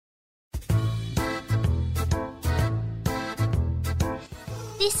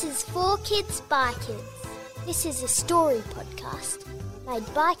This is For Kids by Kids. This is a story podcast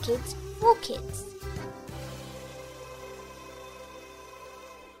made by kids for kids.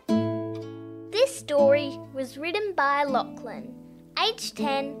 This story was written by Lachlan, age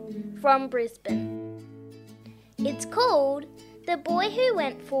 10, from Brisbane. It's called The Boy Who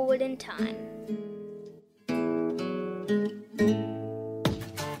Went Forward in Time.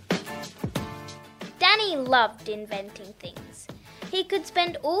 Danny loved inventing things. He could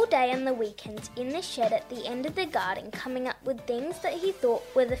spend all day on the weekends in the shed at the end of the garden coming up with things that he thought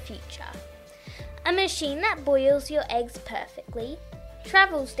were the future. A machine that boils your eggs perfectly,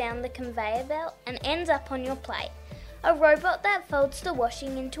 travels down the conveyor belt and ends up on your plate. A robot that folds the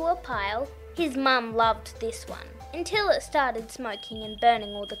washing into a pile. His mum loved this one, until it started smoking and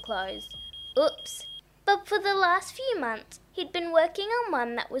burning all the clothes. Oops. But for the last few months, he'd been working on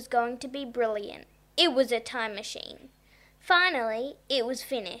one that was going to be brilliant. It was a time machine. Finally, it was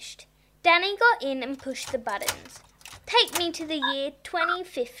finished. Danny got in and pushed the buttons. Take me to the year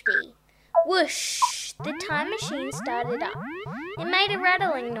 2050. Whoosh! The time machine started up. It made a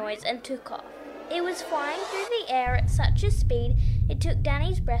rattling noise and took off. It was flying through the air at such a speed it took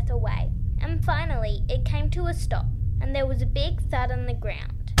Danny's breath away. And finally, it came to a stop, and there was a big thud on the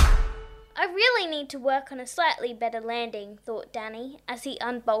ground. I really need to work on a slightly better landing, thought Danny, as he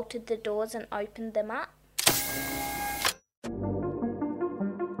unbolted the doors and opened them up.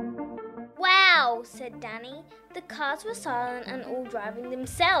 Wow, said Danny. The cars were silent and all driving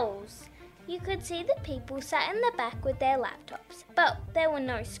themselves. You could see the people sat in the back with their laptops, but there were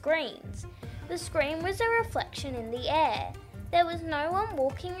no screens. The screen was a reflection in the air. There was no one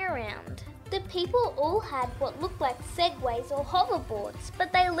walking around. The people all had what looked like segways or hoverboards,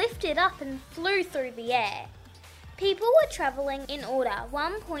 but they lifted up and flew through the air. People were travelling in order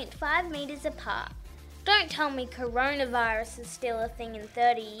 1.5 metres apart. Don't tell me coronavirus is still a thing in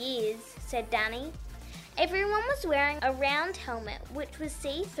 30 years, said Danny. Everyone was wearing a round helmet which was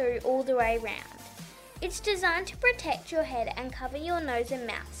see-through all the way round. It's designed to protect your head and cover your nose and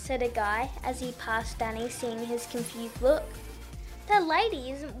mouth, said a guy as he passed Danny, seeing his confused look. That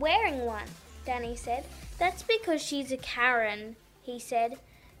lady isn't wearing one, Danny said. That's because she's a Karen, he said.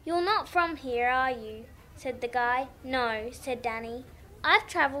 You're not from here, are you? Said the guy. No, said Danny. I've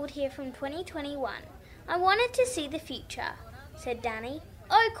travelled here from 2021. I wanted to see the future, said Danny.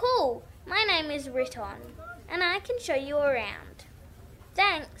 Oh, cool. My name is Riton, and I can show you around.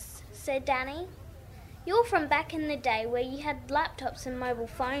 Thanks, said Danny. You're from back in the day where you had laptops and mobile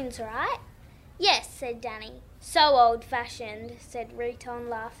phones, right? Yes, said Danny. So old-fashioned, said Riton,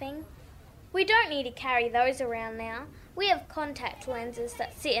 laughing. We don't need to carry those around now. We have contact lenses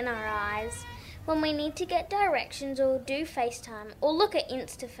that sit in our eyes when we need to get directions or do FaceTime or look at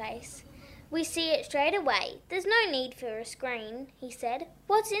InstaFace. We see it straight away. There's no need for a screen, he said.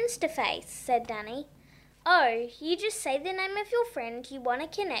 What's InstaFace? Said Danny. Oh, you just say the name of your friend you want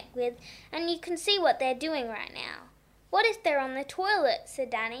to connect with and you can see what they're doing right now. What if they're on the toilet? Said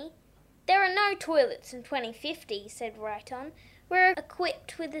Danny. There are no toilets in 2050, said Riton. We're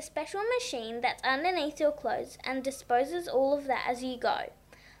equipped with a special machine that's underneath your clothes and disposes all of that as you go.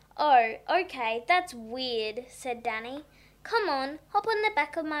 Oh, okay, that's weird, said Danny. Come on, hop on the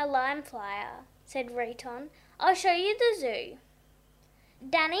back of my Lime Flyer, said Riton. I'll show you the zoo.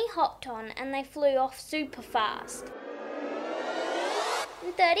 Danny hopped on and they flew off super fast.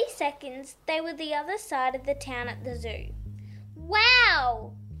 In 30 seconds, they were the other side of the town at the zoo.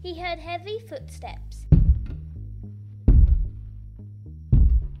 Wow! He heard heavy footsteps.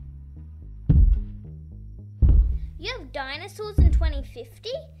 You have dinosaurs in 2050?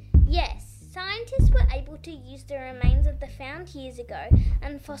 Yes. Scientists were able to use the remains of the found years ago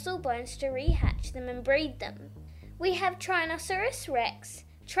and fossil bones to rehatch them and breed them. We have Tyrannosaurus rex,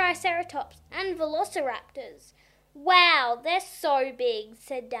 Triceratops and Velociraptors. Wow, they're so big,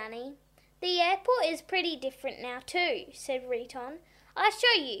 said Danny. The airport is pretty different now too, said Riton. I'll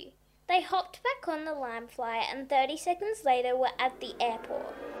show you. They hopped back on the Lime Flyer and 30 seconds later were at the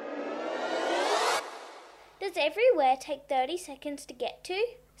airport. Does everywhere take 30 seconds to get to?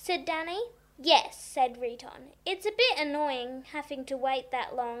 Said Danny. Yes, said Riton. It's a bit annoying having to wait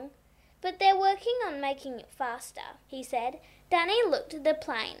that long. But they're working on making it faster, he said. Danny looked at the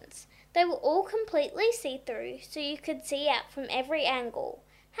planes. They were all completely see-through, so you could see out from every angle.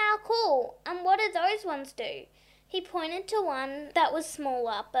 How cool! And what do those ones do? He pointed to one that was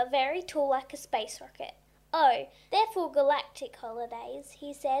smaller but very tall like a space rocket. Oh, they're for galactic holidays,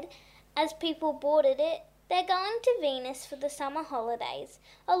 he said, as people boarded it. They're going to Venus for the summer holidays.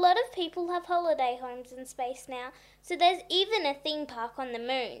 A lot of people have holiday homes in space now, so there's even a theme park on the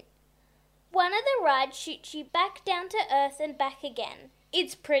moon. One of the rides shoots you back down to Earth and back again.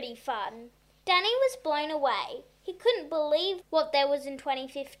 It's pretty fun. Danny was blown away. He couldn't believe what there was in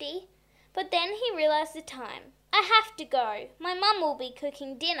 2050. But then he realised the time. I have to go. My mum will be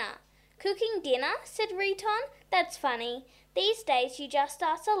cooking dinner. Cooking dinner? Said Riton. That's funny. These days you just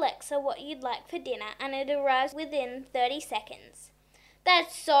ask Alexa what you'd like for dinner and it arrives within 30 seconds.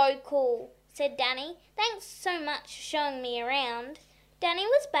 That's so cool, said Danny. Thanks so much for showing me around. Danny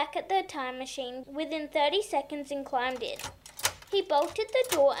was back at the time machine within 30 seconds and climbed in. He bolted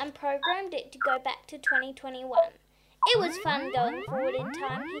the door and programmed it to go back to 2021. It was fun going forward in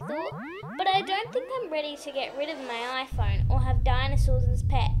time, he thought, but I don't think I'm ready to get rid of my iPhone or have dinosaurs as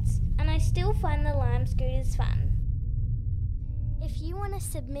pets, and I still find the Lime Scooters fun. If you want to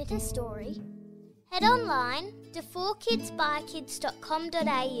submit a story, head online to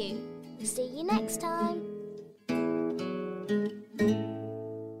 4kidsbykids.com.au. See you next time.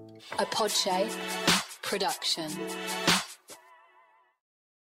 A Podshape production.